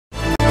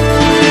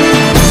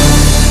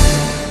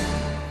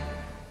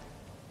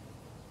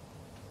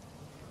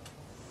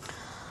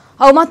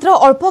आ मात्र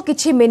अल्प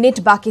किछि मिनिट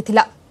बाकी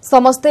थिला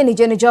समस्ते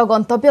निज निज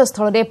गंतव्य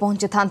स्थल रे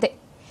पहुंची थांते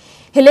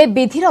हेले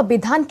विधिर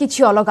विधान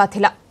किछि अलगा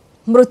थिला।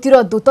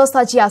 मृत्युर दूत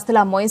साजी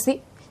आसला मयसी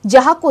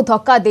जहाकू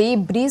धक्का देई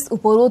ब्रिज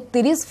उपरु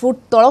 30 फुट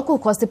तळकू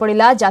खसी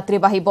पड़िला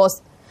यात्रीवाही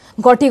बस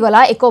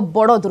घटीगला एक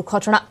बड़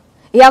दुर्घटना।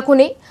 याकू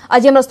नै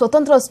आज हमर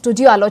स्वतंत्र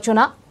स्टूडियो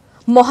आलोचना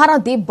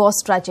महानदी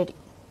बस ट्राजेडी।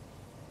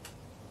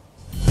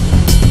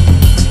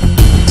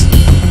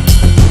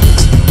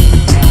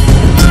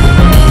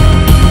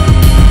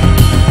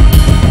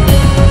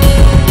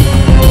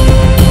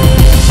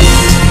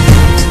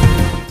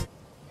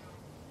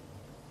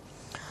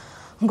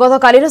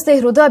 गतकालीर से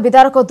हृदय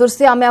विदारक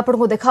दृश्य आमे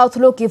आपको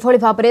देखाउथलो किभଳି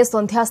भाबरे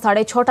संध्या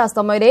 6:30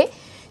 समय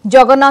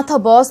जगन्नाथ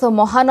बस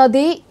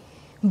महानदी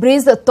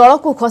ब्रिज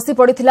तळकू खसी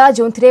पड़िथिला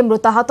जोंथिरे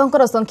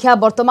मृताहतंकर संख्या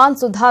वर्तमान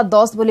सुधा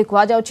 10 बोली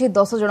कुआ जाउछि।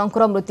 10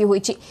 जनकर मृत्यु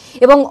होईछि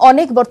एवं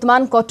अनेक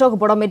वर्तमान कटक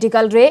बड़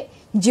मेडिकल रे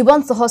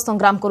जीवन सह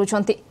संग्राम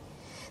करूछंती।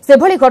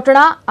 सेभଳି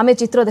घटना आमे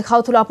चित्र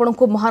देखाउथलो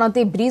आपनको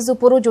महानदी ब्रिज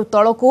उपरु जो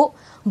तळकू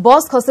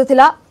बस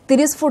खसीथिला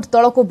 30 फुट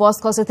तळकू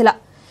बस खसीथिला।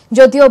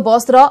 जदियो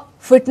बस रो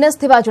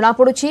फिटनेस थिबा जणा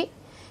पडुछि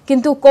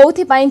किंतु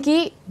कौथि पाई कि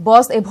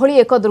बस एभଳି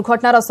एक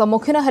दुर्घटनार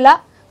सम्मुखीन हैला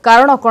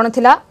कारण कोन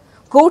थिला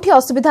कोठी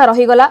असुविधा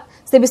रही गला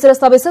से विषय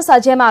सविशेष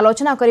आज हम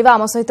आलोचना करबा।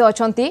 आम सहित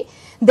अछंती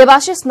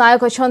देवाशीष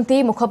नायक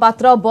अछंती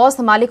मुखपात्र बस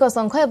मालिक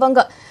संघ एवं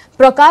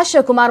प्रकाश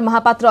कुमार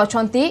महापात्र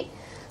अछंती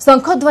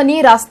शंखध्वनि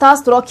रास्ता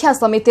सुरक्षा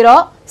समितिर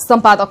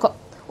संपादक।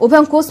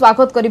 उभयंकु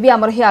स्वागत करबी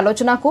आमर हे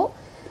आलोचना को।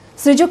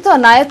 श्रीजुक्त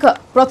नायक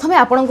प्रथमे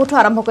आपनगुठु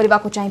आरंभ करबा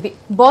को चाहिबी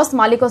बस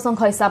मालिक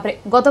संघ हिसाब रे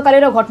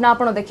गतकालीर घटना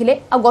आपण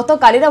देखिले आ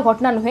गतकालीर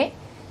घटना नुहे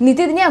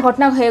नीतिदिनिया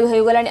घटना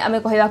हो गलानी आमे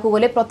कहबा को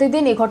बोले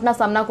प्रतिदिन ए घटना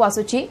सामना को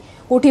आसुची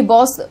कोठी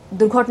बस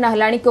दुर्घटना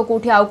हेलानी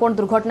कोठी आउ कोन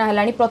दुर्घटना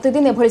हेलानी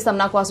प्रतिदिन एभଳି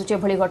सामना को आसुची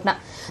एभଳି घटना।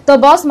 तो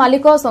बस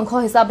मालिक संघ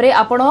हिसाब रे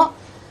आपण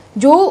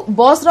जो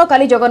बस रो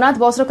काली जगन्नाथ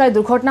बस रो काली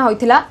दुर्घटना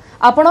होइथिला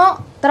आपण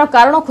तार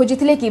कारण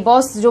खोजिथिले कि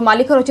बस जो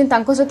मालिक रचिन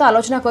तांको सहित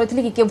आलोचना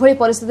करथिले कि केभଳି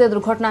परिस्थिति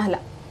दुर्घटना हेला।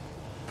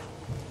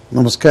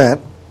 नमस्कार।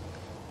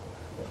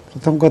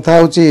 प्रथम कथा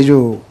होची जो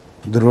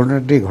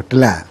दुर्घटनाटी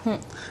घटिला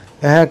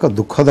यह एक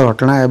दुखद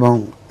घटना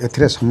एवं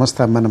एथिरे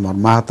समस्त मान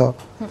मर्माहत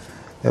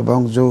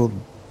एवं जो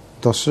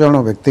 10 जन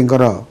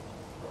व्यक्तिंकर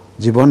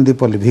जीवन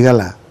दीप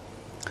लिभिगला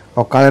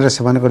अकाल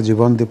से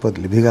जीवन दीप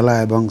लिभिगला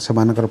एवं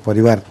सेमानकर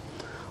परिवार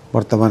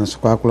वर्तमान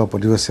शोकाकुल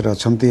परिवेश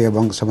अच्छी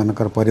एवं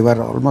सेमानकर परिवार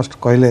ऑलमोस्ट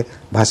कहले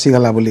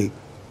भासीगला बोली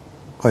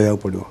कहया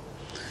पड़ो।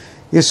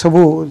 ये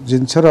सबू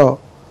जिनसर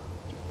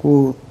को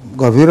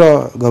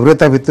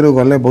गभीरता भितर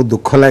गले बहुत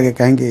दुख लगे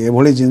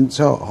कहीं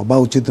जिनस हवा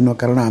उचित नुह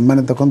कारण आम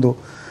मैंने देखूँ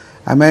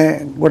आम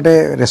गोटे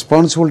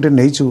रेस्पॉन्सिबिलिटी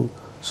नहींचु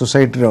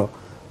सोसाइटीर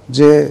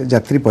जे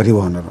यात्री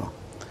परिवहन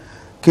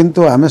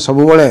किंतु आम सब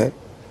बड़े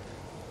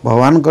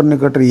भगवान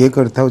निकट ये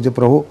करता जे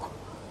प्रभु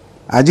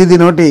आज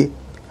दिनटी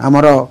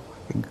आमर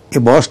ए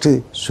बस टी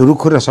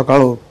सुरुखुरे सका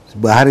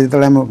बाहर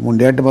जो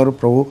मुंडियाटे मारू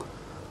प्रभु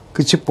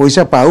किसी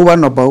पैसा पाऊ बा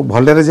न पाऊ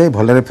भलरे जाई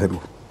भलरे फेरू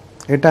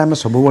एटा आम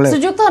सब बड़े।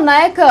 श्रीजुक्त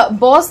नायक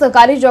बस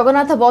काली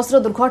जगन्नाथ बस रो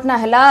दुर्घटना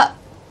हैला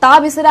ता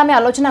विषय आम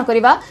आलोचना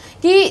करबा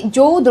कि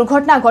जो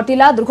दुर्घटना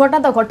घटिला दुर्घटना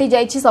तो घटी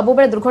जाइछि सब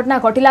बेले दुर्घटना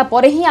घटिला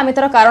परे ही आमे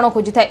तर कारण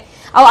खोजि थाए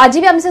आ आज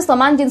भी आम से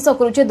समान जिनस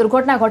करूचे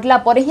दुर्घटना घटिला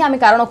परे ही आमे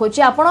कारण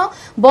खोजि। आपण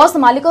बस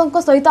मालिकक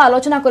सहित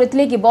आलोचना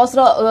करथिले कि बस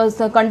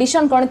रो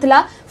कंडीशन कोन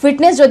थिला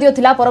फिटनेस जदियो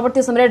थिला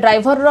परवर्ती समय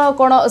ड्राइवर रो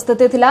कोन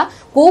स्थिति थिला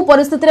को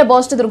परिस्थिति रे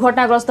बस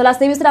दुर्घटनाग्रस्त होला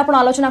से विषय आपण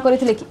आलोचना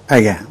करथिले कि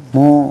आज्ञा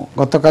मु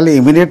गतकाली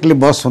इमिडिएटली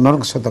बस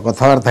ओनर सहित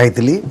कथावार्ता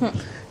हेतिली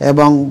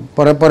एवं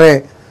परे परे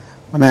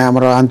माने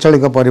आमर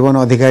आंचलिक परिवहन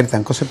अधिकारी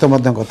सहित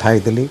कथा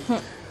होती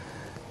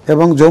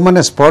एवं जो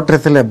मैंने स्पॉट रे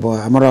थिले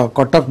आमर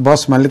कटक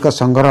बस मालिक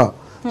संघर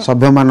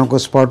सभ्य मान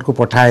स्पॉट को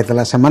पठाई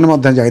से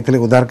जाइए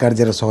उद्धार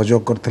कार्य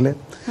सहयोग करते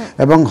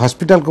एवं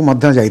हॉस्पिटल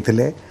को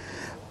जाइए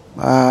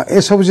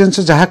ए सब जिन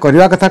जहाँ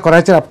करवा कथा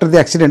कराई आफ्टर द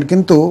एक्सीडेंट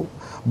किंतु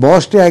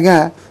बस टी आज्ञा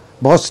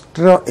बस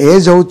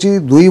एज हूँ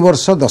 2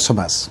 वर्ष 10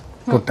 मास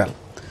टोटाल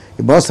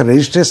बस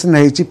रजिस्ट्रेशन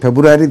होती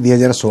फेब्रुआरी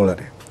 2016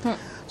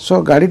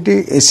 सो गाड़ी टी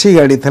एसी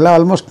गाड़ी थला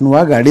ऑलमोस्ट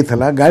नुआ गाड़ी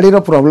थला गाड़ी रो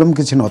प्रॉब्लम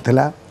किसी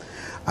नथिला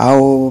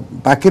आउ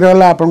बाकी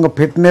रहला आपन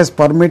फिटनेस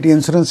परमिट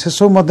इंश्योरेंस से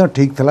सब मध्य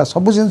ठीक थला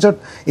सब जिनस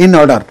इन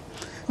ऑर्डर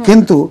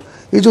किंतु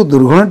ये जो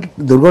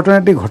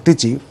दुर्घटनाटी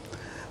घटी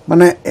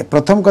माने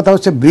प्रथम कथा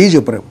होचे ब्रिज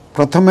ऊपर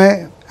प्रथमे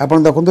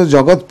आपन देखंतु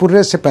जगतपुर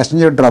रे से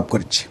पैसेंजर ड्रॉप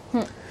करछि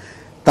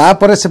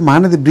तापर से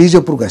महानदी ब्रिज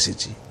ऊपर को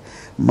आसीछि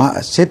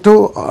सेठू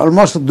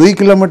ऑलमोस्ट 2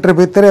 किलोमीटर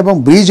भीतर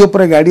एवं ब्रिज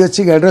ऊपर गाड़ी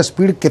अच्छी गाड़ी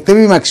स्पीड केते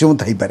भी मैक्सिमम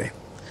थाई पारे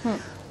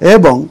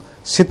एवं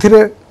से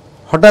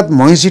हठात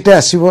महिषीटे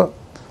आसब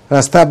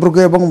रास्ता उपरक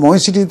एवं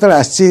महिषीटी जो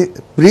आसी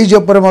ब्रिज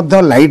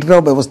उपर लाइट रो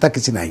व्यवस्था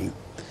किसी ना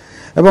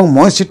एवं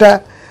महिषीटा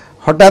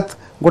हठात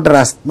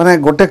गोटे माने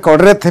गोटे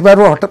कड़े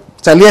थिबारु हठात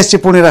चली आसी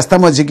पुणी रास्ता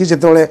मझी की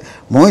जिते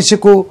महिषी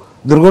को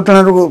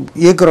दुर्घटना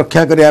ये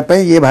रक्षा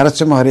करने ये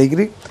भारसाम्य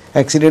हरैकि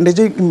एक्सीडेंट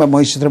कि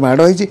महिषी माड़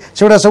होती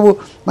से सब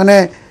माने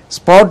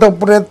स्पॉट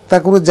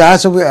उपर जहाँ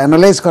सब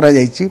एनालाइज करा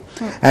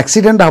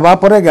एक्सीडेंट हवा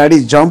पर गाड़ी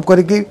जंप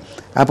करके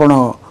आपण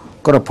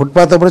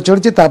फुटपाथ पर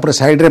चढ़ी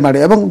सैड्रे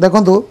माड़े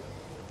देखो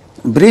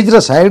ब्रिज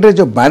साइड रे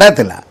जो बाड़ा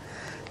थिला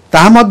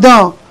ताहा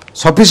मध्य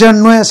सफिशिएंट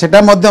नुहे सेटा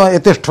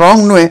एते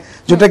स्ट्रांग नुहे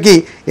जोटा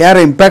कि यार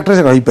इंपैक्ट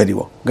रही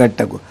पारिबो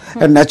गाड़ीटा को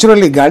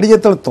नेचुरली गाड़ी जो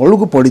तलू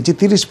को पड़ी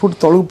 30 फुट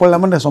तलू पड़ा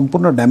मैंने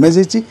संपूर्ण डैमेज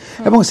होती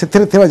से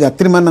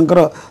यात्री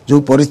मानकर जो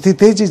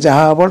परिस्थिति होती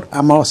जहाँ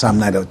आम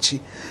सामने अच्छी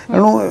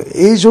तेणु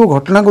यही सब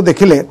घटना को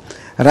देखिले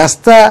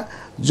रास्ता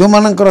जो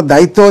मानकर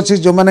दायित्व अच्छी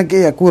जो मैंने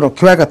कि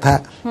रखा कथा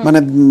माने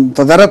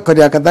तदारक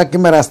करिया कथा कि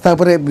रास्ता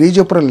पर ब्रिज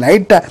ऊपर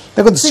लाइटा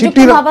देखो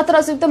सिटी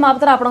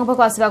महापात्र आपन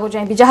पाखु आसवा को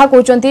चाहिए जहाँ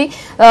कहते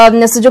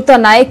श्रीजुक्त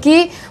नायक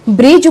कि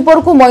ब्रिज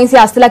ऊपर को मईसी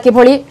आसला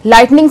किभली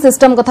लाइटनिंग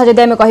सिस्टम कथा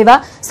जदि आमे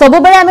कहिबा सब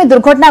बेले आमे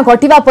दुर्घटना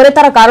घटिबा परे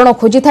तार कारण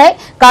खोजी थाए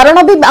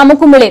कारण भी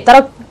आमको मिले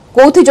तार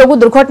कोथि जोगु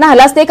दुर्घटना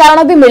हला से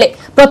कारण भी मिले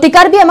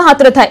प्रतिकार भी आम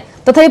हाथ रे थाए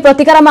तथापि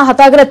प्रतिकार आम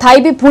हाथ आगे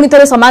थाई भी पुणी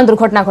थे समान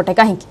दुर्घटना घटे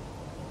कहीं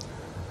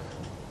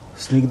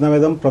स्निग्धा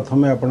मैडम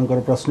प्रथम आपंकर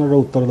प्रश्नर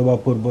उत्तर देवा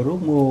पूर्व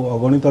मु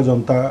अगणित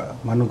जनता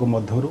मानक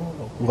मध्यरु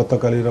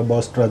गतकाली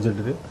बस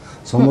ट्राजेडी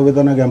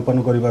समवेदना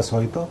ज्ञापन करने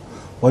सहित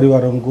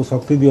परिवार को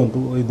शक्ति दिंतु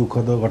ये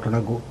दुखद घटना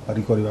को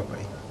पारी करने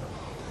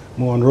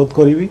मु अनुरोध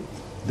करी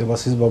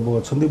देवाशीष बाबू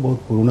अच्छा बहुत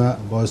पुराना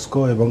वयस्क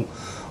एवं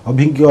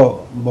अभिज्ञ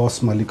बस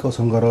मालिक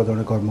संघर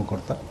जड़े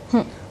कर्मकर्ता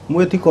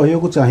मुझे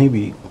कहूँ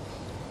चाहिए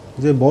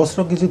जे बस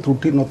रो किसी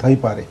त्रुटि न थाई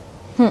पारे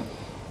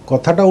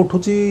कथाटा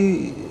उठुची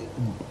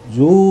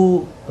जो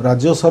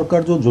राज्य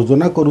सरकार जो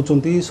योजना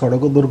करुचंती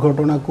सड़क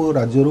दुर्घटना को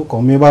राज्य रो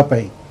कमेबा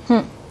पाई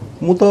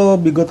मु तो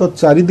विगत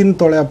 4 दिन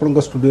तले आपन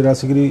स्टूडियो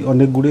आसिक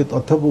अनेक गुड़े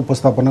तथ्य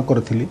उपस्थापना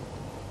करथिली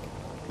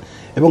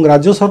एवं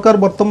राज्य सरकार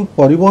वर्तमान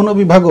परिवहन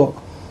विभाग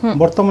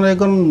वर्तमान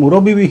एक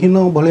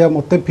मुरबीहीन भाया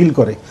मत फिल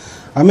करे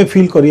आमे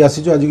फिल करी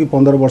आसीचु आज की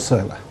 15 वर्ष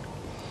है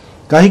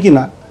कहीं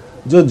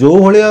जो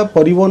भाया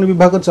परिवहन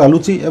विभाग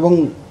चलुची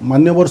एवं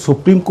माननीय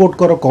सुप्रीम कोर्ट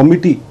कर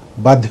कमिटी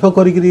बाध्य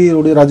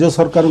करी राज्य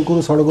सरकार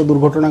को सड़क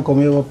दुर्घटना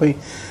कमेवाई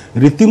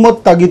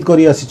रीतिमत तागिद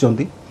करी आसी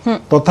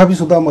तथापि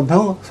सुधा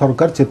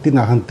सरकार चेती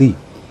नाहांती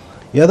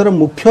या द्वारा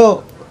मुख्य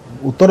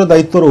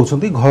उत्तरदायित्व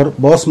रोचंती घर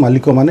बस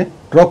मालिक माने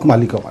ट्रक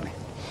मालिक माने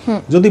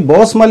जदि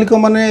बस मालिक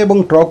माने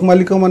एवं ट्रक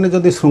मालिक माने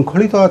जदि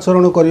श्रृंखलित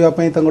आचरण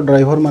करने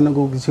ड्राइवर मान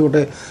को किसी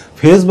गोटे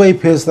फेज बाय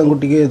फेज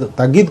टिके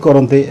तागिद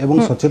करते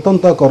एवं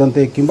सचेतनता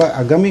करते किंबा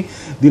आगामी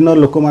दिन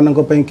लोक मान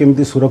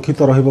केमती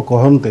सुरक्षित रहिबो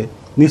कहते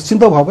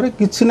निश्चिंत भाव में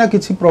किसी ना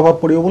किसी प्रभाव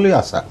पड़ो बोली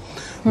आशा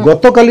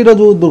गतकाली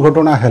जो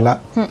दुर्घटना है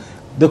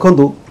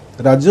देखु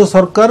राज्य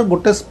सरकार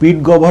गोटे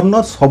स्पीड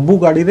गवर्नर सबु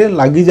गाड़ी रे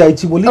लागी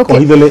जाइछि बोली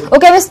कहिदेले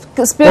ओके हम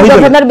स्पीड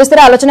गवर्नर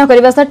विषय आलोचना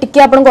करबा सर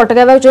टिके आपन को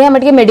अटकाबा चाहिए हम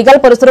टिके मेडिकल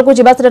परिसर को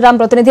जिबा राम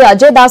प्रतिनिधि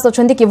अजय दास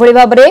अछंती किभଳି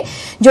भाबरे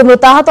जो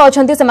मृताहत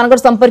अछंती सेमानकर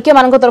संपर्कीय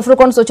मानक तरफ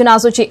कोन सूचना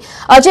आसुची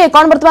अजय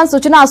कोन वर्तमान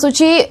सूचना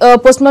आसुची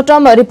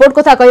पोस्टमार्टम रिपोर्ट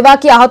कथा कहबा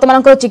कि आहत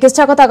मानकर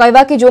चिकित्सा कथा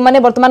कहबा कि जो माने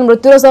वर्तमान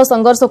मृत्युर सह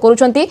संघर्ष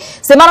करूछंती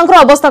सेमानकर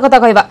अवस्था कथा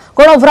कहबा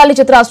कोन ओवरऑल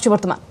चित्र आसुची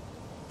वर्तमान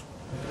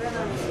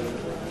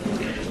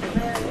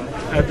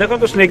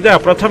देखो स्निग्धा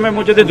प्रथम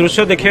मुझे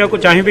दृश्य देखा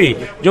चाहिए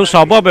जो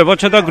शव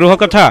व्यवच्छेद गृह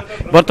कथा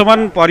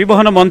वर्तमान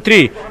परिवहन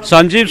मंत्री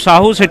संजीव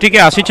साहू सेठिके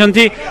आसी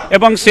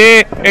एवं से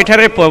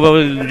एठारे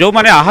जो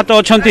माने आहत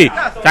अछंती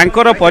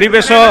तांकर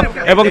परिवेश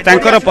एवं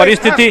तांकर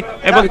परिस्थिति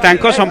एवं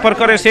तांकर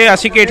संपर्क रे से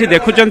आसिक एठी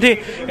देखुचंती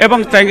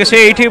एवं से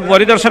एठी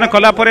परिदर्शन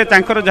कला परे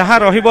तांकर जहाँ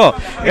रहिबो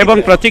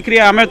एवं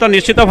प्रतिक्रिया आमे तो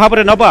निश्चित भाव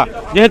में नबा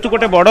जेहेतु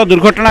गोटे बड़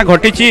दुर्घटना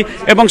घटी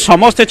एवं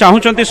समस्ते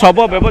चाहूचंती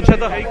शव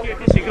व्यवच्छेद होइके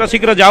शीघ्र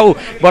शीघ्र जाऊ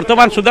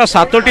वर्तमान सुधा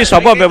 7टी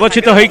शव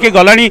व्यवच्छित होइके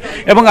गलानी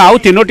एवं आउ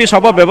 3टी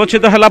शव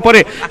व्यवच्छित होला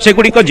परे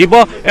सेगुड़िक जीव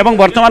एवं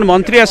वर्तमान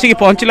मंत्री आसिक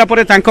पहुंचला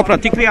परे तांको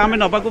प्रतिक्रिया आमे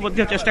नबाकू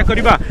मध्ये चेष्टा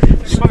करिबा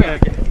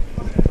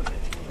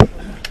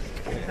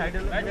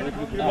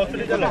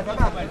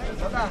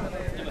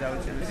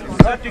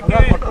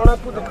घटना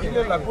को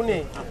देखिले लागुनी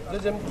जे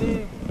जेमती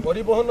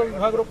परिवहन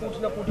विभाग रो कुछ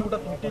ना कुछ गोटा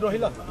त्रुटि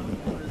रहिला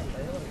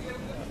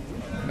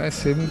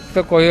सेम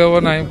तो कहब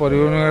ना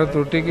परिवहन विभाग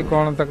त्रुटि कि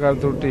कौन तक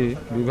त्रुटि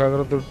विभाग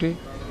त्रुटि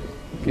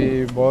कि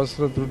बस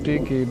त्रुटि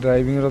कि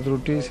ड्राइविंग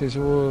त्रुटि से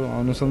सब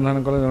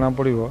अनुसंधान कले जना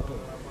पड़ो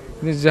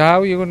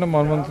जहाँ ये गोटे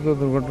मर्मांतिक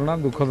दुर्घटना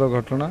दुखद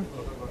घटना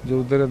जो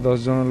 10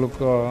 जन लोक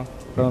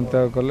प्राण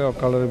त्याग कले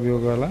अकाल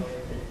वियोग है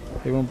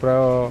प्राय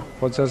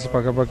 50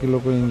 पाखापाखि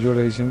लोक इंजोर्ड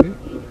होती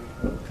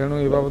तेणु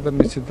ए बाबद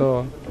निश्चित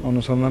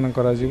अनुसंधान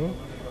करा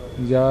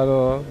जार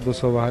दोष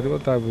बाहर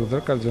ता विरुद्ध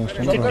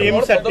कार्यानुष्ठान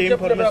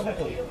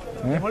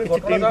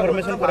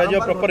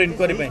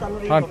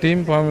हाँ टीम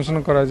फर्मेसन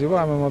करा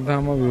आम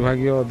विभाग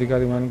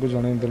अधिकारी मान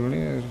जन देलुनी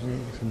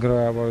शीघ्र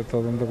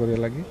तदंत करने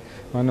लगी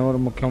माननीय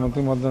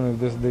मुख्यमंत्री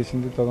निर्देश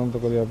देते तदंत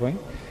करने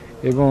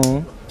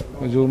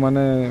जो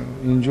मैंने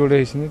इंजोर्ड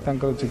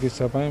होती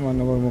चिकित्सा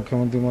माननीय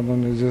मुख्यमंत्री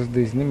निर्देश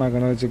देते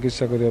मागणार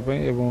चिकित्सा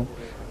करने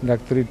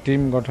डाक्तरी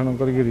टीम गठन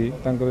कर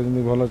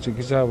भल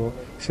चिकित्सा हम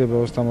से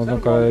व्यवस्था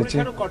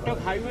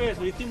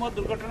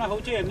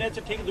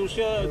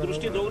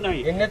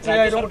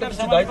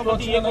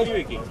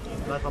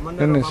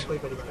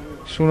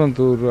शुणु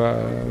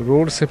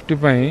रोड सेफ्टी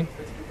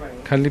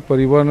खाली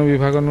परिवहन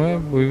विभाग नुहे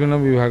विभिन्न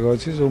विभाग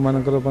अच्छी जो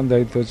मानकर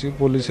दायित्व अच्छी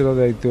पुलिस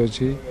दायित्व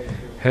अच्छी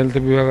हेल्थ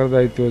विभाग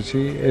दायित्व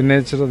अच्छी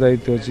एनएच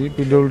दायित्व अच्छी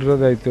पीडब्ल्यू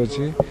दायित्व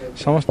अच्छी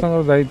समस्त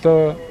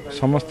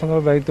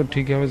दायित्व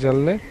ठीक भाव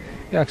चलने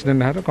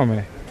एक्सीडेंट हार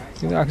कमे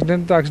कि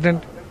एक्सीडेंट तो एक्सीडेंट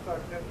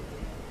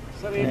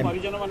सर ये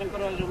परिजन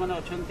मानकर जो माने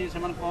अछंती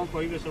सेमान कोन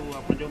कहिबे सब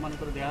आपण जो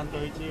मानकर देहांत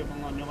होईची एवं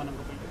अन्य मानक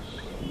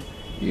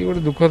ये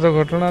गोटे दुखद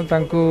घटना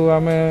तांकू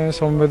आमे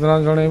संवेदना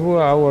जणैबू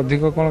आ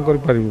अधिक कोन करि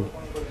परिबू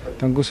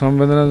तांकू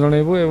संवेदना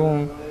जणैबू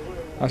एवं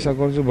आशा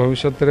करछु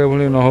भविष्य रे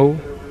भली न हो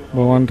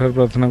भगवान ठार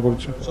प्रार्थना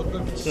करछु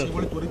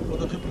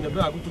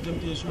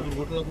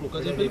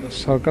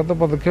सरकार तो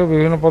पदक्षेप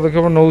विभिन्न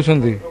पदक्षेप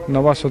नौछंती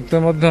नवा सत्य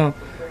मध्य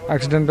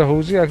एक्सीडेंट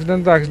होउची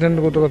एक्सीडेंट तो एक्सीडेंट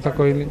गोटे कथा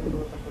कहली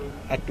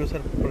आरटीओ सर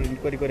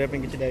इंक्वायरी करिया पे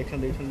किछि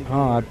डायरेक्शन दैछन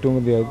हां आरटीओ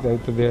में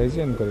दायित्व दिया है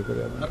इंक्वायरी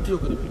करिया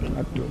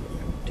आरटीओ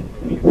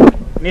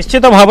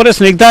निश्चित भाव में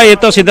स्निग्धा ये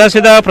तो सीधा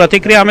सीधा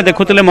प्रतिक्रिया आम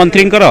देखुले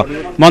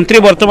मंत्री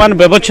वर्तमान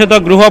व्यवच्छेद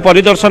गृह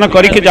परिदर्शन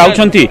करके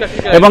जाउछंती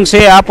एवं से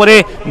यापर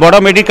बड़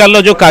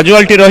मेडिकल जो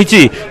काजुआलिटी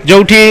रही जो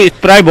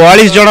प्राय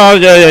 42 जन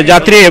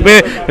यात्री एवं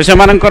से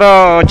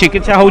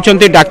चिकित्सा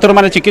होउछंती डाक्तर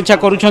माने चिकित्सा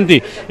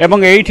करूछंती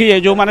एवं एठी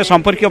जो माने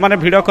संपर्क माने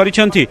भिड़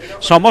करिछंती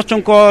समस्त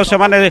को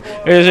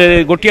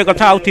से गोटे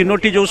कथा आ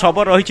तीनोटी जो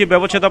शव रही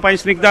व्यवच्छेद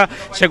स्निग्धा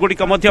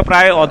सेगुड़िक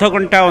प्राय अध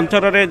घंटा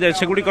अंतर में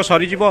सेगुड़िक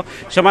सरीजिव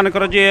से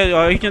जे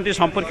रही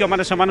संपर्क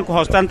माने समान को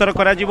हस्तांतर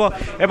करा जिवो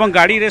एवं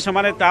गाड़ी रे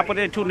समाने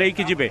तापरे एठू नै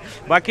कि जिवे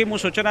बाकी मु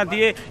सूचना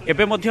दिए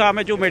एबे मध्य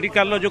आमे जो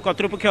मेडिकल जो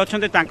कर्तृपक्ष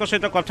अछन्ते तांको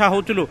सहित कथा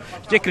होतुलु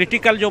जे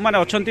क्रिटिकल जो माने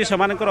अछन्ती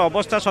समानकर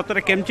अवस्था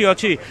सतरे केमती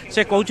अछि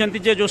से कहउछन्ती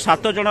जे जो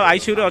 7 जन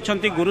आईसीयू रे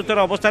अछन्ती गुरुतर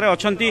अवस्था रे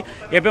अछन्ती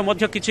एबे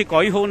मध्य किछि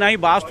कहि हो नाही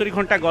 72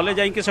 घंटा गले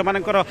जाई कि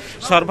समानकर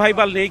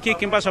सर्वाइवल नै कि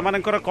किबा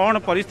समानकर कोन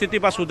परिस्थिति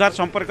बा सुधार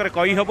संपर्क रे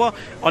कहि होबो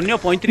अन्य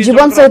 35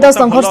 जीवन सहित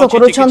संघर्ष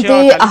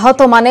करूछन्ती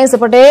आहत माने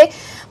सेपटे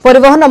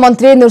परिवहन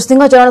मंत्री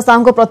नृसिंह चरण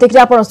साहू को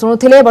प्रतिक्रिया आपण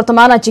शुणुले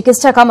वर्तमान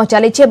चिकित्सा काम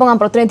चली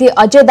प्रतिनिधि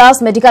अजय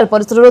दास मेडिकल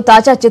परिसर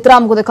ताजा चित्र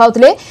आमको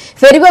देखाउथिले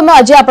फेरिबो में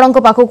अजय आपण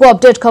पाखक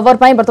अपडेट खबर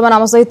पाई वर्तमान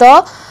आम सहित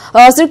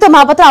श्रीयुक्त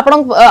महापात्र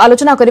आपण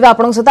आलोचना करबा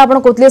आपण सहित आपण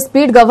कहथिले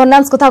स्पीड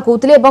गवर्नेंस कथा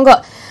कहथिले एवं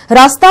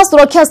रास्ता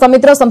सुरक्षा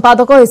समितिर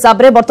संपादक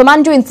हिसाब रे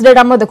वर्तमान जो इंसिडेंट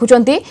हम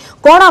देखुचंती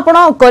कोन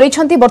आपण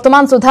करिसंती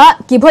वर्तमान सुधा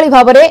किभली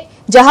भाबरे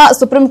जहां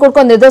सुप्रीम कोर्ट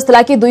को निर्देश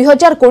था कि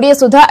 2020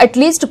 सुधा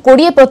एटलिस्ट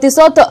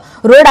 20%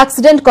 रोड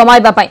एक्सीडेंट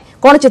कमाइबा पई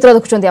कोन चित्र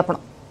देखुचंती आपण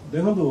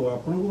देखो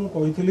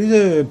आपको जे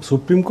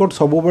सुप्रीम कोर्ट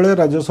सब बेले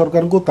राज्य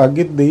सरकार को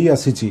तागिद दे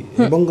आसी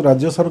एवं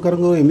राज्य सरकार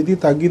को एमती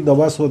तागिद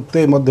दवा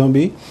सत्वे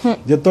भी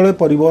जिते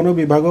परिवहन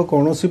विभाग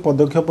कौन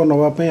पदक्षेप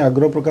नापी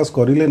आग्रह प्रकाश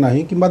करें ना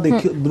कि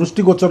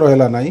दृष्टिगोचर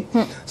है ना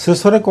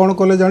शेष में कौन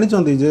कले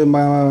जानते जे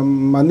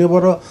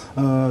मानवर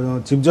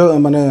चीफ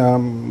माने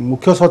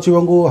मुख्य सचिव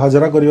को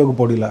हाजरा करने को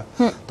पड़ा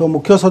तो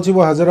मुख्य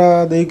सचिव हाजरा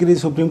देकर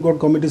सुप्रीम कोर्ट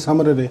कमिटी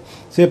सामने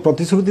से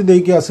प्रतिश्रुति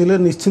देकी आसिले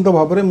निश्चित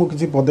भाव में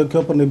मुझे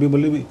पदक्षेप नेबी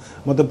बोली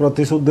मत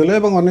प्रतिश्रुति देले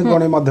एवं अनेक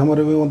गणमाध्यम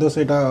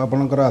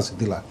आपणकर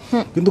आसीला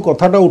किंतु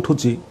कथाटा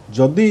उठुची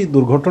जदि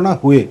दुर्घटना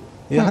हुए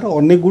यार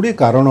अनेक गुड़े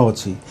कारण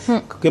अच्छी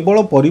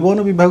केवल परिवहन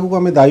विभाग को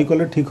आम दायी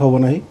कले ठीक हम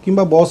ना कि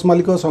बस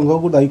मालिक संघ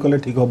को दायी कले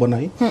ठीक हम ना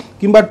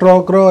कि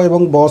ट्रक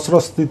एवं बस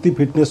स्थिति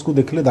फिटनेस को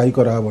देखले दायी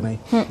कराब ना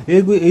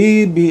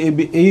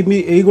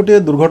गोटे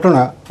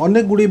दुर्घटना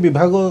अनेक गुड़े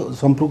विभाग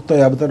संपृक्त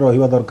या भीतर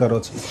रहा दरकार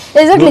अच्छी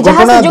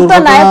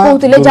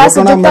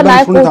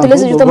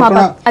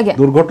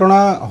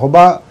दुर्घटना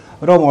हवा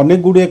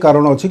अनेक गुड़े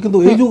कारण अच्छी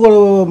किंतु ये जो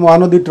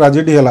महानदी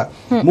ट्राजेडी है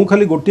मु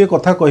खाली गोटे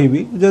कथा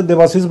कहबी जे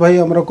देवाशीष भाई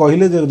हमर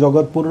कहले जे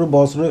जगतपुर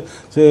बस रे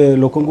से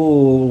लोक को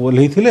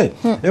ओल्हेइथिले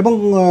एवं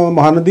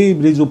महानदी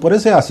ब्रिज ऊपर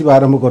से आसीबा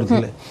आरंभ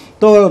करथिले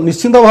तो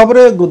निश्चित भाव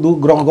में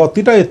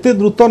गतिटा एते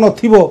द्रुत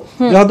नथिबो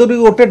जहादरी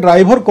गोटे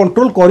ड्राइवर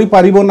कंट्रोल करि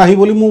पारिबो नाही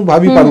बोली मु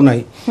भाबी पारु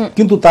नाही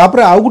किंतु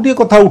तापरे आउ गुटे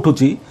कथा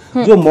उठुची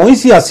जो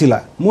महिषी आसिला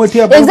मु एठी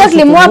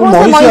एक्जेक्टली मु आपन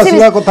महिषी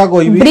आसिला कथा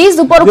कहबी ब्रिज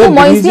ऊपर को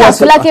महिषी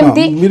आसिला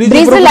केमती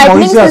ब्रिज रे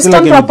लाइटनिंग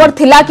सिस्टम प्रॉपर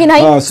थिला कि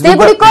नाही से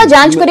गुडी को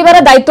जांच करिवार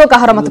दायित्व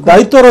कहार मत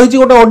दायित्व रहिछि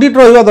गोटे ऑडिट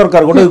रहिबा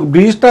दरकार गोटे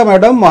ब्रिजटा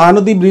मैडम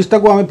महानदी ब्रिजटा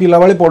को हम पिला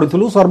वाले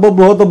पढिथलु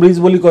सर्वबृहत ब्रिज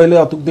बोली कहले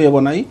अत्युक्ति हेबो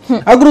नाही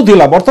आगरु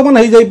थिला वर्तमान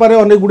हे जाई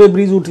पारे अनेक गुडे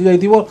ब्रिज उठी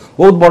जाइथिबो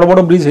बहुत बड़ बड़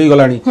ब्रिज हे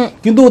गलानी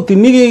किंतु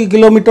 3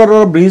 किलोमीटर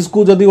ब्रिज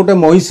को जदी गोटे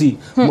महिषी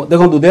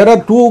देखंतु there are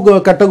 2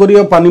 category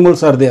of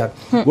animals are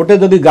there गोटे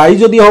जदी गाई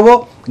जदी हबो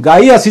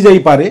गाई आसी जाई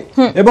पारे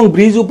एवं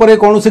ब्रिज ऊपर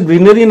कौन से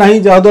ग्रीनरी नाही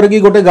जहा द्वारा कि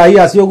गोटे गाई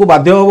आसिया को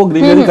बाध्य हो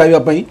ग्रीनरी खाइबा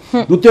पई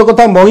द्वितीय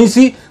कथा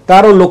महिषी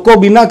तार लोक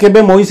बिना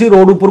केबे महिषी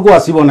रोड ऊपर को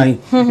आसीबो नाही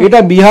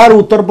एटा बिहार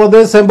उत्तर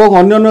प्रदेश एवं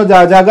अन्य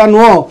जागा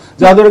नुह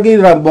जहा द्वारा कि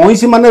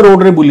महिषी माने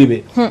रोड रे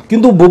बुलिबे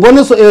किंतु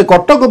भुवनेश्वर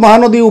कटक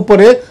महानदी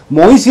ऊपर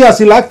महिषी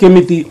आसिला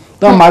केमिति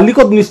ता मालिक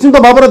निश्चित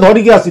भाव में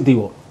धरिकी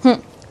आसीथिबो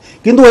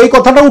किंतु एई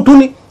कथाटा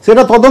उठुनी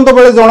सेटा तदंत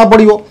बेले जना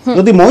पड़िबो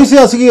यदि महिषी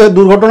आसिक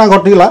दुर्घटना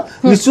घटिला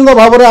निश्चित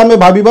भाव में आम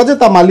भाविबा जे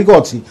ता मालिक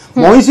अछि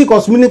महिषी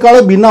कस्मिन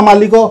काले बिना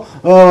मालिक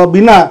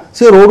बिना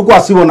से रोड को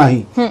आसीबो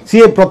नाही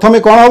सी प्रथमे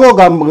कोन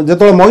हबो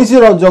जेतले महिषी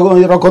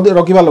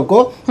रखिबा लोक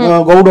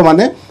गौड़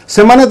माने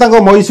सेमाने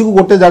तांको महिषी को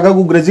गोटे जगह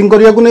को ग्रेजिंग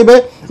करिया को नेबे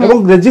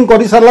एवं ग्रेजिंग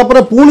करि सारला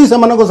पर पुणी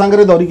सेमानको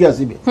संगे धरि के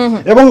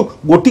आसीबे एवं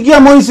गोटिकिया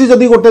महिषी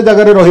जदि गोटे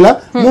जगह रे रहिला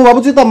मु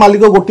भाबुची ता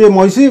मालिक गोटे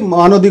महिषी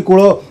महानदी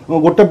कूल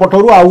गोटे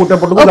पटरु आ गोटे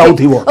पटको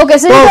जाउथिबो तो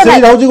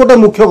सेही जाउची गोटे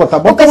मुख्य कथा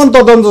वर्तमान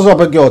तदंत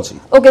सापेक्ष अछि।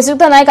 ओके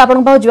श्रीयुक्त नायक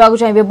आपन पाउ जिवागु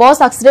चाहिबे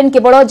बस एक्सीडेंट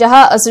केवल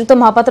जहा श्रीयुक्त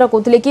महापात्र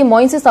कहथिले कि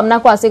महिषी सामना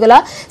को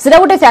आसीगला सेरा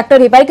गोटे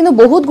फैक्टर हे पारे किंतु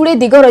बहुत गुडे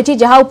दिग रहिछि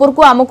जहा ऊपर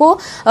को हमको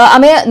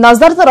आमे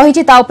नजर तो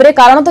रहिछि ता ऊपर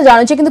कारण तो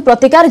जानुछि किंतु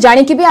प्रतिकार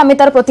जानि कि भी आमे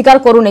तार प्रतिकार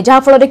करूने जहा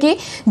फल रे कि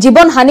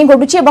जीवन हानि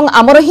घटुछि एवं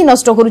हमर ही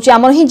नष्ट करूछि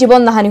हमर ही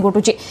जीवन हानि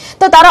घटुछि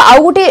तो तार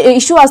आउ गोटे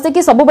इश्यू आसे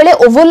कि सब बेले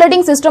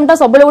ओवरलोडिंग सिस्टम ता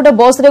सब बेले गोटे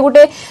बस रे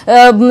गोटे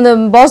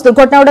बस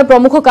दुर्घटना गोटे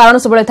प्रमुख कारण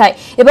सब बेले थाए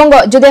एवं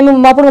जदि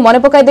हम आपन मने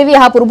पकाय देबी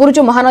यहा पूर्व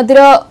जो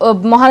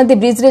महानदी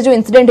ब्रिज रे जो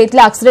इंसिडेंट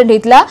हेतला एक्सीडेंट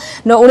हेतला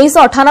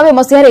 1998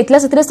 मसिया रे हेतला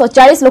सेतरे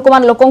 47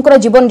 लोकंकर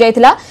जीवन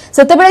जायतिला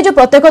सेते बेले जो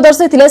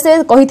प्रत्यक्षदर्शी थिले से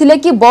कहिथिले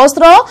कि बस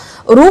रो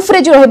रूफ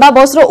रे जो रहबा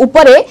बस रो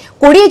ऊपर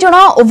 20 जण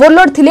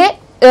ओवरलोड थिले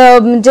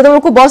जेदो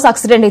को बस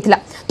एक्सीडेंट हेतला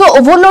तो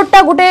ओवरलोड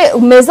ता गोटे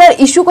मेजर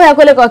इश्यू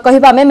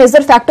कहबा में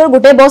मेजर फैक्टर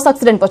गोटे बस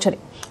एक्सीडेंट पछरे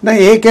नहीं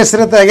ए केस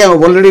रे त आगे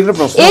ओवरलोडिंग रे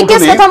प्रश्न ए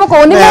केस कथा हम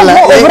कोनी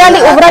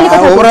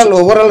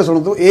ओवरऑल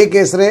सुनतु ए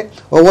केस रे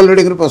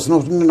ओवरलोडिंग रे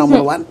प्रश्न नंबर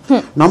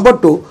 1 नंबर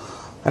 2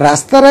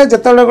 रास्ता रे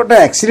जतले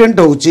गोटे एक्सीडेंट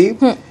होउची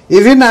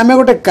इवन आमे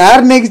गोटे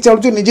कार नेकी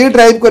चलचु निजे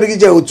ड्राइव करके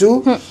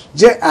जाउचु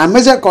जे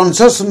आमे जा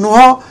कॉन्शियस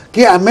नुह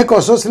कि आमे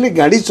कॉन्शियसली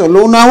गाड़ी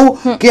चलाउ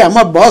नाहु कि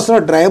हम बस रो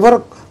ड्राइवर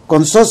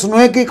कॉन्शियस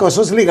नुहे कि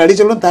कॉन्शियसली गाड़ी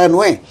चलाउ ता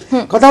नुहे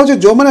कथा हो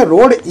जो माने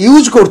road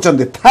use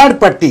करचंदी third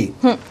party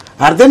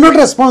are they not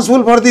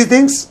responsible for this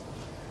things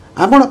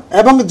आपण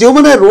एवं जो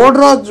माने road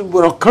row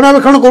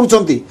रक्षणाबेक्षण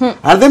करूचंती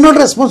are they not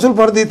responsible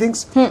for this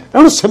things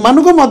एणु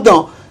सेमानको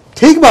मध्य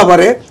ठीक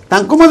भाबरे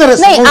तांको मध्य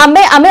नहीं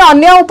आमे आमे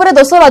अन्य ऊपर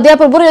दोष लदिया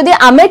पूर्व यदि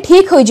आमे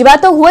ठीक होई जिबा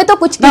तो हुए तो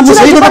कुछ किछि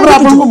सही कथा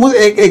आपन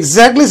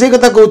एक्जेक्टली सही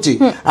कथा कहूची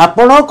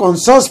आपण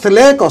कॉन्शियस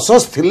थिले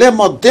कॉन्शियस थिले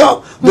मध्य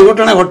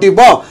दुर्घटना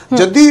घटिबो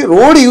जदि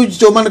रोड यूज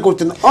जो माने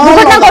करछन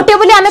दुर्घटना घटिबो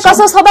बोली आमे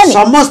कॉन्शियस होबानी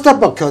समस्त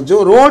पक्ष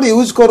जो रोड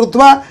यूज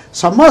करूतवा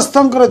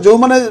समस्तंकर जो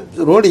माने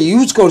रोड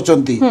यूज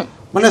करछंती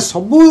माने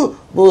सबु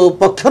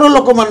पक्षर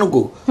लोक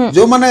मानकू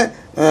जो माने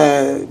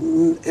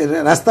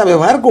रास्ता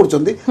व्यवहार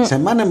करछंती से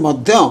माने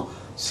मध्य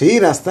सही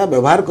रास्ता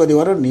व्यवहार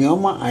करिवार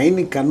नियम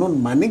आईन कानून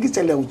मानि की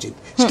चले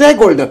उचित stake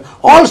holder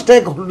all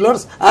stake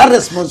holders are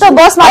responsible तो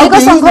बस मालिक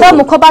संघर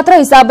मुखपात्र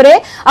हिसाब रे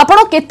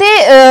आपण केते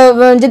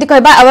जदि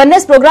कहबा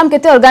अवेयरनेस प्रोग्राम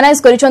केते ऑर्गेनाइज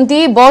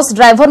करिसंती बस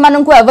ड्राइवर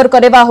मानन को अवेयर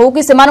करबा हो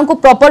कि सेमान को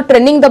प्रॉपर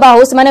ट्रेनिंग दबा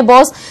हो सेमाने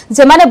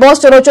बस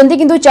चलाउचंती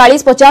किंतु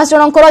 40-50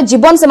 जनकर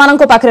जीवन सेमान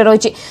को पाखरे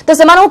रहिछि तो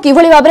सेमान को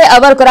किभली भाबरे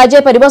अवेयर करा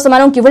जाय परिबो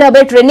सेमान को किभली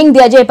भाबरे ट्रेनिंग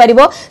दिया जाय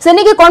परिबो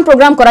सेनी के कोन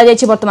प्रोग्राम करा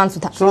जायछि वर्तमान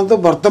सुधा सुनतो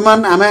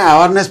वर्तमान आमे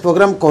अवेयरनेस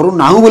प्रोग्राम करू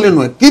नाहु बोली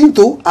नुहे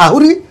किंतु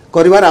आहुरी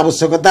करिवार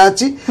आवश्यकता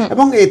अछि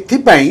एवं एथि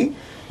पई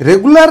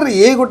रेगुलर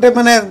ये गोटे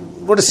माने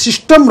गोटे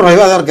सिस्टम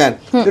रहबा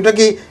दरकार जेटा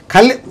कि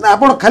खाली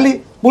आपण खाली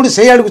पुणी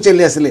से आड़ को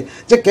चली आसिले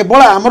जे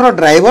केवल आमर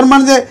ड्राइवर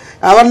मान जे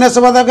अवेयरनेस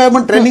हवा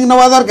दरकार ट्रेनिंग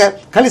नवा दरकार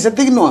खाली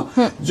सेतिक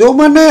नुह जो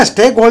माने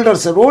स्टेक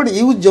होल्डर्स रोड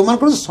यूज जो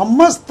मान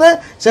समस्त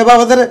से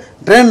बाबद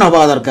ट्रेन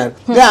हवा दरकार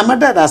जे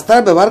आमटा रास्ता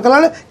व्यवहार कला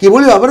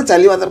किभली भाबरे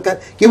चलिबा दरकार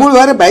किभली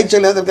भाबरे बाइक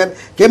चलिबा दरकार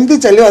केमती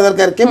चलिबा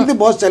दरकार केमती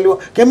बस चलिबो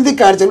केमती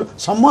कार चलिबो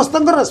समस्त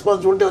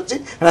रेस्पोंसिबिलिटी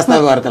अछि रास्ता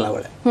व्यवहार कला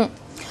बेले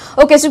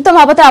ओके श्रीयुक्त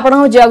महापात्र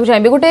आपण जागु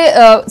चाहिए गोटे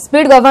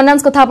स्पीड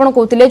गवर्नेंस कथा आपण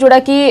कहतिले जोडा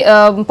कि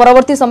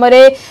परवर्ती समय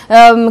रे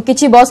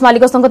किछि बस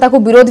मालिक संग ताकू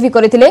विरोध भी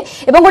करथिले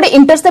एवं गोटे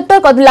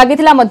इंटरसेप्टर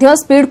लागिथिला मध्य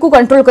स्पीड को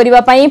कंट्रोल करिवा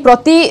पई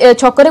प्रति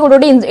छकरे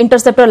गोटे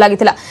इंटरसेप्टर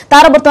लागिथिला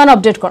तार वर्तमान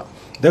अपडेट कोन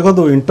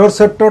देखो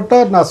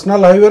इंटरसेप्टरटा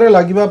नेशनल हाईवे रे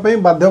लागिबा पई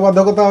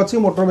बाध्यबाधकता अछि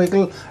motor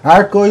vehicle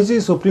act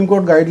कहिछि supreme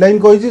court guideline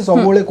कहिछि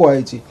सब बेले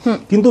कहैछि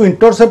किंतु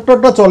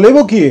इंटरसेप्टरटा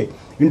चलेबो किए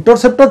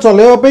इंटरसेप्टर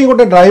चलेवा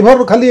गोटे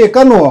ड्राइवर खाली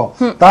एका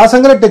नुह ता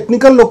संगे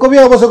टेक्निकल लोक भी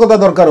आवश्यकता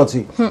दरकार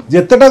अछि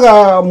जेतेटा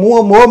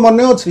मो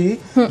मने अछि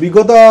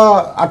विगत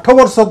 8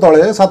 वर्ष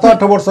तळे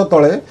 7-8 वर्ष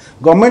तळे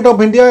गवर्नमेंट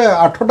ऑफ इंडिया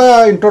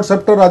 8टा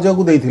इंटरसेप्टर राज्य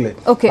को देइथिले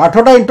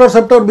 8टा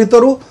इंटरसेप्टर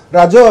भितरु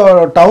राज्य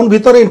टाउन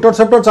भितर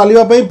इंटरसेप्टर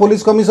चलिबा पई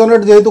पुलिस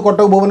कमिशनरेट जेहेतु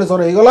कटक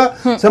भुवनेश्वर हे गला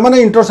से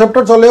माने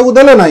इंटरसेप्टर चलेबा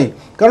देले नाही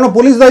कारण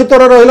पुलिस दायित्व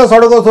रहिला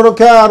सड़क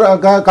सुरक्षा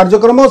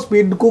कार्यक्रम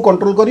स्पीड को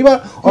कंट्रोल करिबा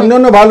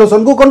अन्य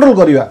भायोलेशन को कंट्रोल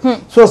करिबा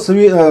सो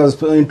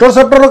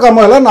इंटरसेप्टर काम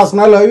है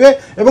नेशनल हाईवे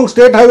एवं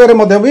स्टेट हाईवे रे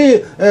मध्य भी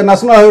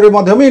नेशनल हाईवे रे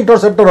मध्य भी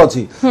इंटरसेप्टर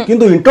अछि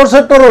किंतु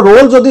इंटरसेप्टर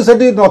रोल जदि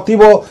सेठी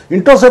नथिबो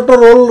इंटरसेप्टर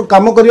रोल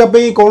काम करिया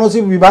पई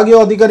कोनोसी विभागीय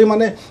अधिकारी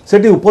माने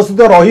सेठी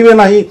उपस्थित रहिबे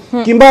नाही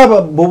किंबा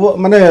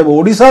माने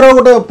ओडिसा रो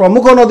गोटे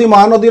प्रमुख नदी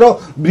महानदी रो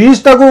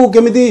ब्रिज टाकू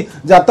केमिति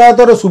यातायात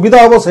रे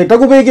सुविधा होबो सेटा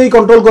को भी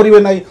कंट्रोल करिवे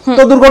नाही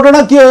तो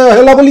दुर्घटना कि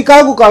हेला बोली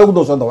काकू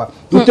दोष दवा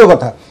तृतीय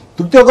कथा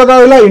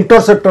है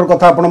इंटरसेप्टर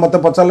कथा आप मत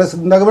पचारे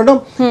मैडम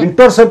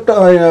इंटरसेप्टर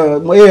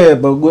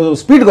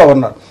स्पीड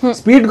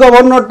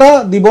गवर्नर टा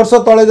 2 वर्ष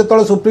तले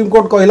जो सुप्रीम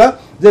कोर्ट कहला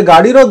जे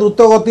गाड़ी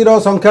द्रुत गतिर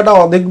संख्याटा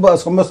अधिक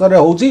समस्या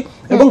होउची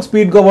एवं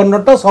स्पीड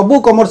गवर्नरटा सबु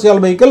कमर्शियल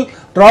व्हीकल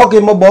ट्रक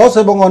किंबा बस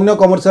एवं अन्य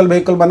कमर्शियल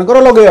व्हीकल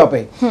मानकर लगेया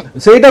पे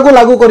सेटा को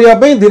लागू करिया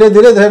पे धीरे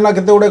धीरे धरना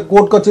केते गोटे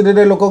कोर्ट कचेरी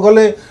रे लोक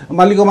गले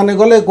मालिक माने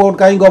गले कोर्ट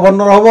काई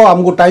गवर्नर हबो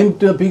हमको टाइम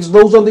फिक्स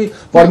दउसंती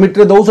परमिट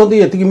रे दउसंती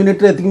एतिक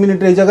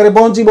मिनिट रे जगह रे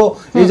पहुंचीबो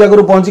ए जगह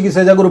रू पहुंची कि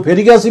से जगह रू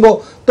फेरी के आसीबो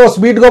तो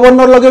स्पीड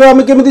गवर्नर लगेबे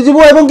हम केमिति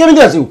जीवो एवं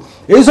केमिति आसीबो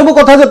एई सब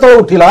कथा जे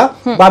उठिला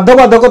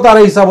बाध्यबाधकतार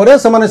हिसाब रे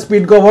से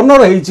स्पीड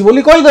गवर्नर हेइची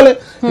बोली कहि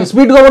देले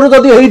स्पीड गवर्नर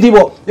जदी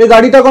हेइथिबो ए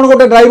गाड़ीटा कोन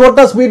गोटे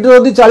ड्राइवरटा स्पीड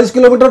जदी 40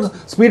 किलोमीटर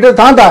स्पीड रे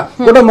थांता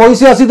गोटे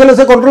महिषी आसी देले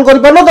से कंट्रोल करि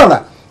पार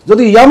नथांता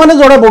जदि या माने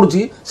जड़ा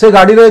पड़ुची से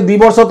गाड़ी रे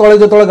 2 वर्ष तळे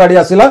जतळे गाड़ी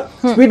आसिला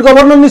स्पीड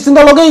गवर्नर निश्चित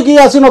लगेई कि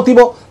आसी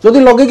नथिबो जदि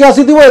लगे कि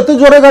आसीथिबो एते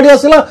जोरे गाड़ी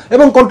आसिला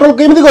एवं कंट्रोल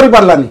केमिति करि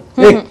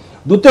पारलानी एक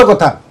द्वितीय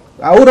कथा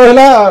आउ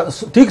रहिला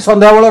ठीक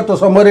संध्या बेला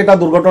समय एटा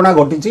दुर्घटना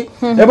घटिची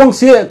एवं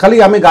सी खाली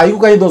आमे गाई को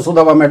कहीं दोष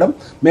दबा मैडम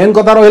मेन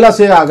कथा रहिला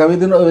से आगामी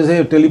दिन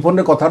से टेलीफोन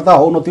रे कथार्ता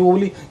हो नथिबो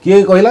बोली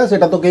किए कहिला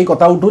सेटा तो केही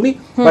कथा उठुनी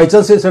बाय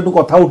चांस से सेटु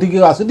कथा उठी के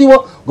आसीथिबो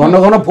घन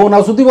घन फोन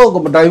आसुथिबो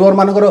ड्राइवर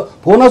मानकर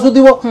फोन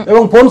आसुथिबो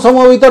एवं फोन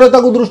समय भीतर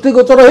ताकू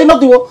दृष्टिगोचर हेइ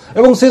नथिबो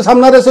एवं से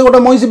सामना रे से गोटे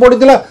महिषी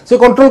पड़िथिला से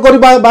कंट्रोल करि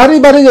बाहरी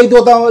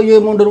जाइथिबो ता ये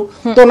मुंडरू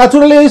तो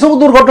नेचुरली एई सब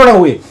दुर्घटना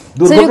हुए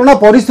दुर्घटना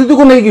परिस्थिति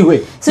को नहीं हुए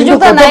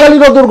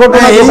दुर्घटना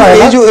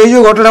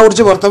जो घटना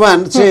उठी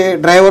वर्तमान से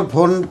ड्राइवर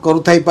फोन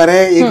करुथाई पारे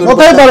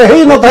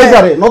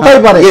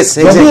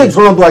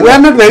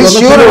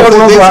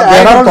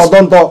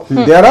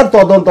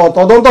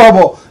तदंत हम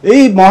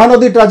यही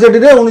महानदी ट्राजेडी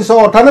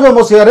 1998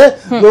 मसीह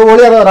जो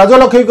भाया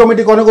राजलक्ष्मी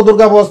कमिटी कनक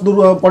दुर्गा बस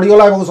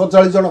पड़गला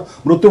 47 जन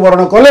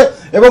मृत्युवरण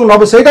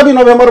कले सेटा भी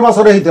नवेम्बर मास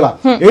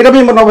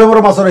भी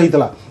नवेम्बर मास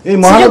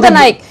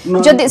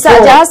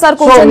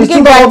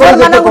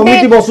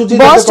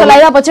बस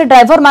चलाइबा पछे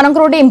ड्राइवर मानकर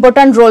गोटे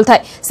इंपोर्टेंट रोल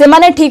थाए से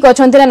माने ठीक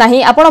अछंती ना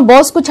नहीं आपण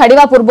बस को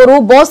छाड़ीबा पूर्वरु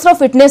बस रो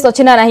फिटनेस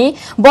अछि ना नहीं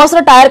बस रो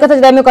टायर कथा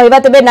जदि हम कहबा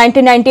तबे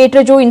 1998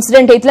 रे जो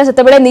इंसिडेंट हेतला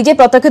सेते बेले निजे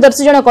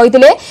प्रत्यक्षदर्शी जण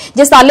कहितले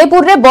जे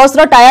सालेपुर रे बस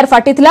रो टायर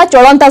फाटिथिला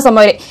चलंता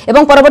समय रे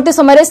एवं परवर्ती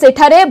समय रे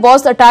सेठारे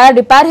बस टायर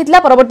रिपेयर हितला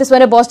परवर्ती समय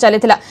रे बस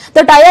चलिथिला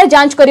तो टायर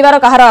जांच करिवार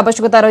कहार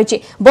आवश्यकता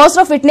रहिछि बस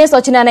रो फिटनेस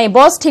अछि ना नहीं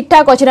बस ठीक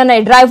ठाक अछि ना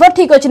नहीं ड्राइवर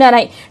ठीक अछि ना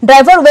नहीं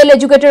ड्राइवर वेल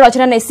एजुकेटेड अछि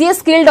ना नहीं सी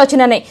स्किल्ड अछि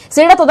ना नहीं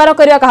सेडा तदारक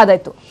करिवा कहा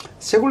दायित्व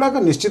सेगुड़ाक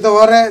निश्चित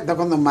भाव में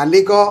देखो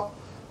मालिक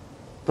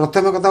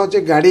प्रथम कथा हूँ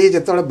गाड़ी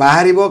जो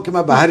बाहर कि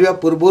बाहर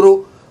पूर्वर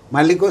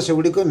मालिक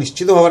सेगुड़िक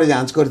निश्चित भाव में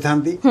जांच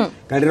करती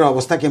गाड़ी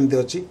अवस्था केमती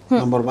अच्छी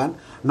नंबर 1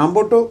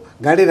 नंबर 2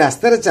 गाड़ी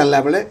रास्तार चलला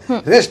बेले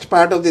rest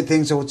part of the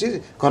things हूँ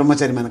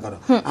कर्मचारी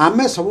मानकर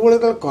आमे सब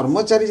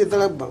कर्मचारी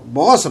जो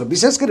बस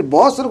विशेषकर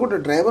बस गोटे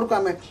ड्राइवर को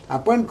आम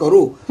अपॉइंट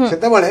करूँ से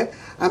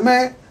आम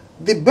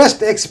दि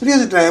बेस्ट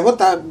एक्सपीरियंस ड्राइवर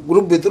ता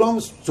ग्रुप भीतर हम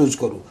चूज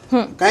करूँ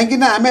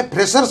कहीं आम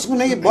फ्रेशर्स को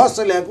नहीं बस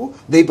चलिया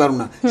दे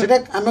पारुना सेटा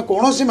आम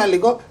कौन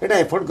मालिक एटा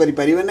एफोर्ड करि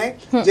परिबे नै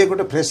जे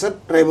गोटे फ्रेशर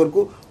ड्राइवर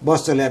को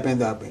बस चलिया पे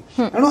देवा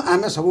पे एणु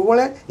आम सब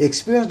बेले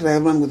एक्सपीरियंस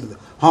ड्राइवर मान को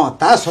हां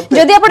ता सत्य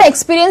जदि आपण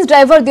एक्सपीरियंस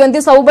ड्राइवर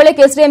दियंती सब बेले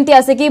केस रे एमती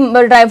आसे कि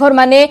ड्राइवर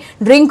माने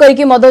ड्रिंक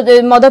करके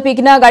मद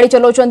पीकिना गाड़ी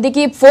चलाउचंती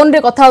कि फोन रे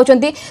कथा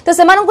होचंती तो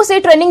सेमान को से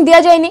ट्रेनिंग दिया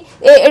जायनी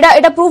एडा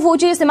एडा प्रूफ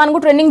होची सेमान को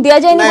ट्रेनिंग दिया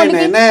जायनी बोली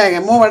कि नै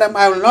मो madam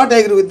I will not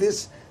agree with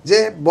this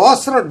जे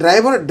बस रो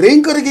ड्राइवर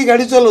ड्रिंक करके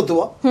गाड़ी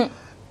चलाउथबो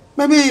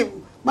मे बी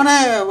माने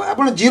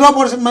आपण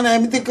 0% माने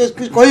एमिति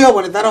कहि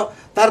होबनी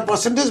तार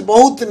परसेंटेज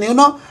बहुत न्यून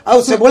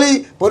आउ से भली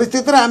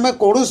परिस्थिति रे आमे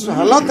कोडुस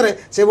हालत रे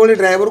से भली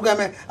ड्राइवर को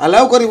आमे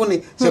अलाउ करिवनी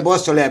से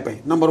बस चलिया पे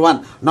नंबर 1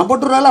 नंबर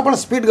 2 रहला आपण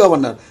स्पीड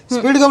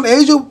गवर्नर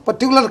एई जो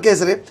पर्टिकुलर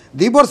केस रे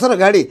 2 वर्ष रो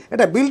गाड़ी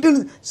एटा बिल्ट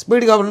इन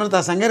स्पीड गवर्नर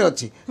ता संगे रे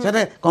अछि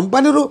सेने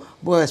कंपनी रो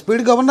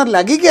स्पीड गवर्नर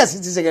लागि के आसी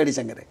से गाड़ी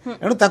संगे रे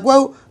एनु ताकू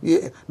आउ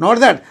नॉट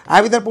दैट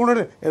आ भीतर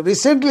पुण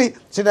रिसेंटली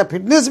सेटा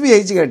फिटनेस भी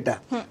हेछि गाड़ीटा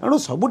एनु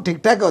सब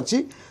ठीक ठाक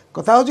अछि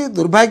कथा हूँ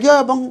दुर्भाग्य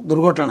एवं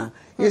दुर्घटना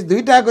ये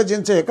दुईटा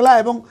जिनस एकला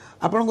एवं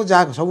आपन को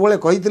जहाँ सब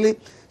कही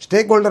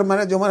स्टेक होल्डर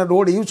मैंने जो मैंने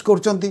रोड यूज कर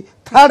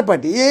थर्ड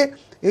पार्टी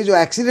ये जो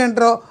एक्सीडेंट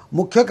रो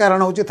मुख्य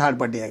कारण हूँ थर्ड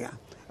पार्टी आज्ञा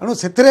एणु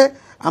से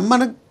आम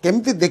मैंने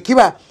केमती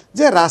देखा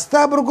जे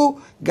रास्ता पर को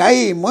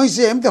गाई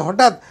महिषी एमती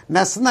हठात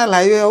नेशनल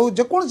हाईवे हो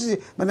जेकोसी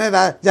माने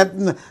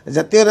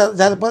जातीय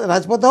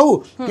राजपथ हो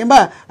कि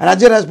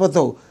राज्य राजपथ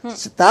हो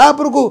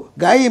तापर को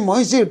गाई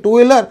महिषी टू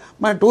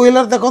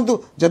व्हीलर देखु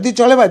जदि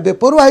चलेबा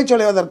बेपरुआ ही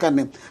चलेबा दरकार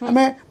नहीं आम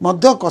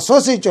मध्य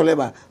कसस ही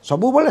चलेबा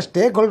सब बेले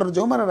स्टेक होल्डर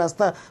जो मैंने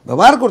रास्ता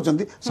व्यवहार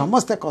कर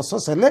समस्ते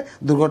कसस हेले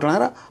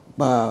दुर्घटनार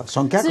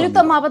संख्या श्रीयुक्त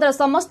महापात्र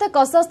समस्ते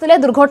कसस थिले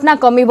दुर्घटना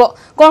कमिबो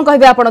कोन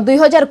कहबे आपण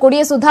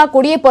 2020 सुधा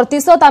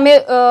 20% आमे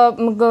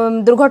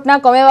दुर्घटना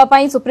कमेवा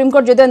पई सुप्रीम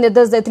कोर्ट जदि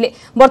निर्देश देथिले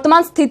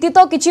वर्तमान स्थिति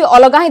तो किछि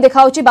अलगा ही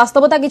देखाउची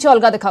वास्तवता किछि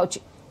अलगा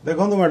देखाउची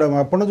देखो मैडम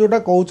आपड़ जोटा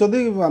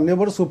कहते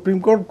माननीय सुप्रीम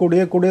कोर्ट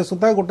 2020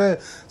 सुधा गोटे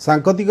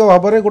सांकेतिक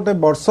भाव में गोटे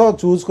वर्ष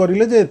चूज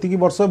करें एति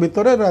वर्ष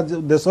भितर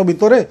देश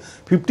भितर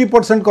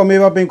 50%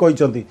 कमेवाई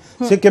कहते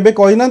से केबे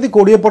कहीना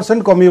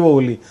 20% कमेब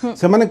बोली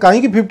से माने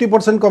कहीं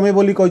 50% कमे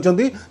बोली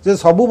कहते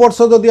सबु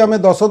वर्ष जदि आम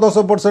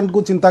 10%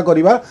 को चिंता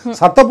करवा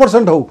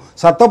 7% हो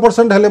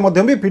 7% हेले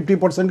भी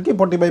 50% कि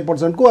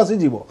 45% को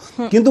आसीज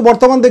किंतु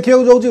बर्तमान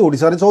देखा जाऊँगी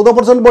ओडिशा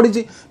 14%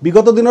 बढ़ी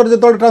विगत दिन में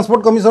जो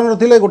ट्रांसपोर्ट कमिशनर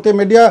थे गोटे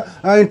मीडिया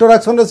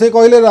इंटराक्शन से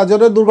कहले राज्य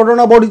में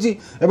दुर्घटना बढ़ी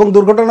और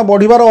दुर्घटना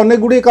बढ़िबार अनेक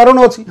गुड़े कारण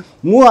अच्छी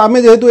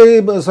मुझे जेहेतु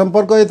ये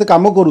संपर्क ये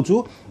कम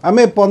करुचु आम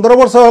 15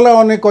 वर्ष है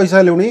अनेक कही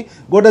सारे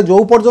गोटे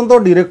जो पर्यंत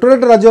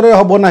डायरेक्टोरेट राज्य में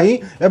हम ना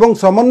एवं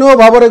समन्वय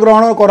भाव में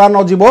ग्रहण करा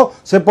नजिब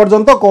से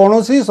पर्यंत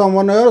कौन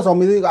समन्वय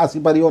समिति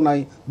आसीपार ना।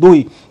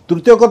 2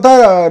 तृतीय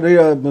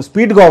कथा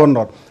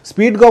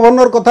स्पीड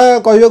गवर्नर कथा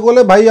कह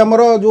गले भाई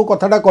आमर जो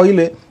कथाटा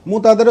कहले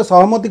मुझे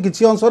सहमति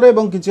किसी अंशरे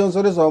किसी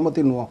अंशरे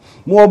सहमति नुह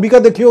मु अबिका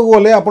देखा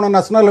गले आप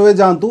नेशनल हाईवे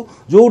जातु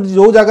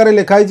जो जगह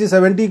लिखाई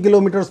 70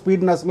 किलोमीटर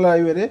स्पीड नेशनल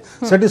हाईवे रे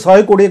सेठी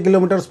 120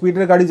 किलोमीटर स्पीड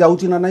रे गाड़ी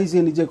जाऊँगी ना नहीं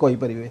सी निजे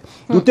कहींपर।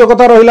 द्वितीय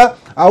कथा रहा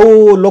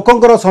आउ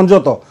लोकंकर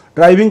संजत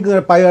ड्राइविंग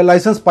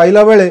लाइसेंस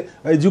पाइला बेले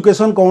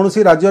एजुकेशन कौन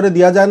सी राज्य में दि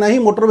जाए ना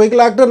मोटर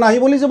व्हीकल एक्ट ना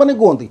बोली से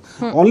कहती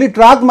ओनली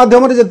ट्रक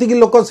माध्यम जी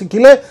लोक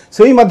शिखिले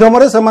से ही माध्यम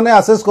से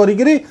आसेस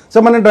करी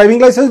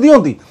ड्राइविंग लाइसेंस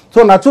दियंती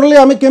सो नेचुरली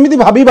आम केमी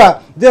भाविबा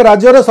जे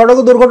राज्य में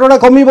सड़क दुर्घटना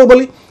कमिबो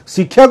बोली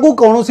शिक्षा को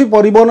कौन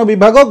परिवहन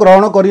विभाग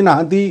ग्रहण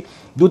करना।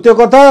 द्वितीय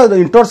कथा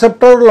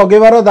इंटरसेप्टर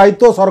लगेबार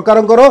दायित्व सरकार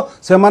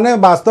से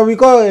वास्तविक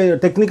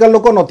टेक्निकल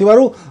लोक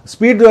नथिबारु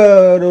स्पीड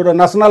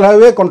नेशनल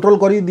हाईवे कंट्रोल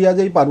कर दि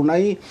जाई पारु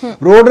नाही।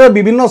 रोड रे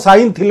विभिन्न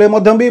साइन थिले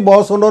मध्यम भी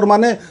बस ओनर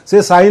माने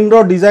से साइन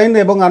रो डिजाइन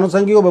एवं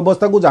आनुषंगिक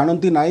व्यवस्था को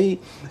जानती नाही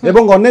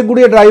एवं अनेक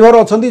गुड़िए ड्राइवर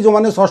अछंती जो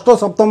माने षष्ठ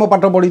सप्तम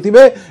पाठ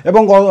पढ़िथिबे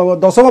एवं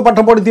 10म पाठ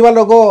पढ़िथिबा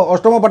लोक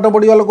 8म पाठ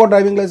पढ़िबा लोक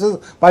ड्राइविंग लाइसेंस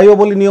पाइबो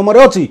बोली नियम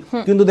रे अछि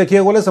किंतु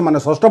देखिए गले से माने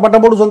षष्ठ पाठ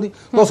पढ़ुछंती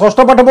तो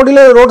षष्ठ पाठ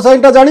पढ़िले रोड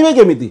साइन टा जानिबे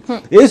केमिति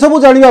एई सब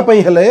जानिबा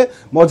हेले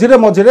मझिरे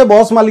मझिरे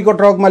बस मालिक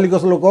ट्रक मालिक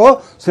लोक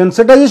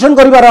सेंसिटाइजेशन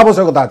करिवार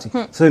आवश्यकता अछि।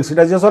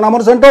 सेंसिटाइजेशन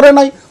हमर सेंटर रे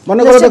नाही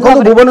माने को देखो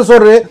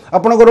भुवनेश्वर रे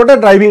आपन को गोटे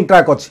ड्राइविंग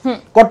ट्रैक अछि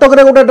कटक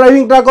रे गोटे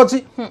ड्राइविंग ट्रैक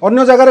अछि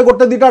अन्य जगह रे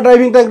गोटे दीटा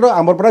ड्राइविंग ट्रैक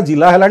हमर पूरा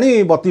जिला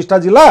हेलानी 32टा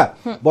जिला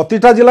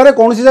 32टा जिल्ला रे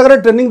कौन सी जगह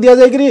ट्रेनिंग दिया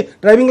जाए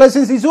ड्राइविंग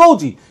लाइसेंस इश्यू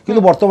होउची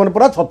किंतु वर्तमान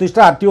पूरा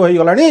 36टा आरटीओ हो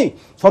गलानी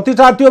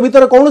 36टा आरटीओ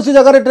भितर कौन सी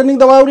जगह ट्रेनिंग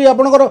दबा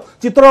आपनकर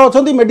चित्र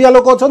अछंती मीडिया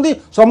लोक अछंती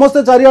समस्त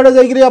चारिआडे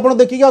जाई आपन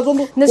देखि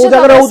आसंतु ओ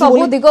जगह होउची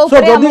बोली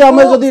जदी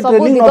हमें जदी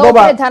ट्रेनिंग न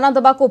दबा ध्यान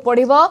दबा को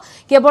पड़िबो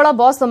केवल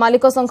बस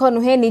मालिक संघ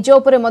नुहे निज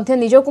ऊपर मध्य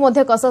निजको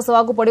मध्य कसस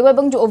हवा को पड़िबो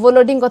एवं जो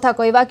ओवरलोडिंग कथा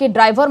कहबा कि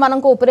ड्राइवर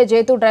मानक ऊपर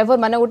जेहेतु ड्राइवर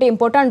माने गोटे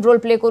इंपोर्टेंट रोल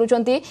प्ले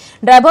करूचंती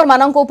ड्राइवर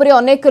मानक ऊपर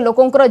अनेक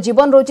लोकंकर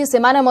जीवन रोची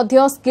सेमाने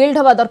मध्य स्किल्ड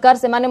हवा दरकार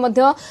सेमाने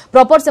मध्य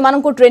प्रॉपर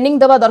सेमानन को ट्रेनिंग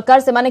देवा दरकार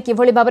सेमाने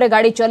किभଳି भाबरे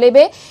गाड़ी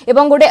चलेबे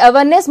एवं गोटे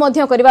अवेयरनेस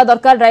मध्य करबा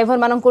दरकार ड्राइवर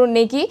मानन को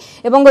नेकी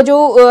एवं जो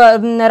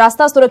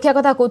रास्ता सुरक्षा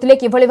कथा कहतले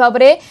किभଳି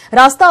भाबरे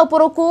रास्ता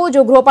ऊपर को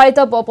जो गृहपालित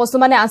पशु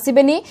माने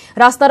आसीबेनी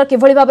रास्तार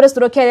किभଳି भाबरे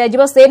सुरक्षा दिया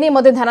जिवो से नै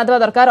मध्य ध्यान देवा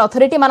दरकार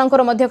अथॉरिटी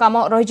मानकर मध्य काम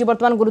रहिछि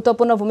वर्तमान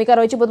गुरुत्वपूर्ण भूमिका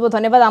रहिछि। बहुत बहुत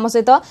धन्यवाद आम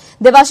सहित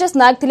देवाशीष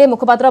नायक थिले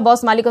मुखपात्र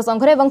बस मालिक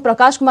संघ एवं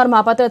प्रकाश कुमार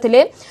महापात्र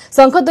थिले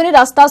संखध्वनि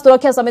रास्ता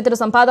सुरक्षा समितिर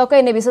संपादक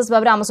एने विशेष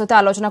भाबरे आम सहित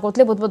आलोचना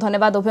करथिले। बहुत बहुत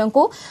धन्यवाद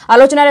उभयंकु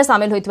आलोचना रे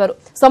शामिल होइतबारु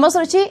समस्त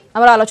रछि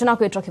हमर आलोचना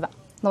को एट रखिबा।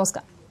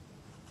 नमस्कार।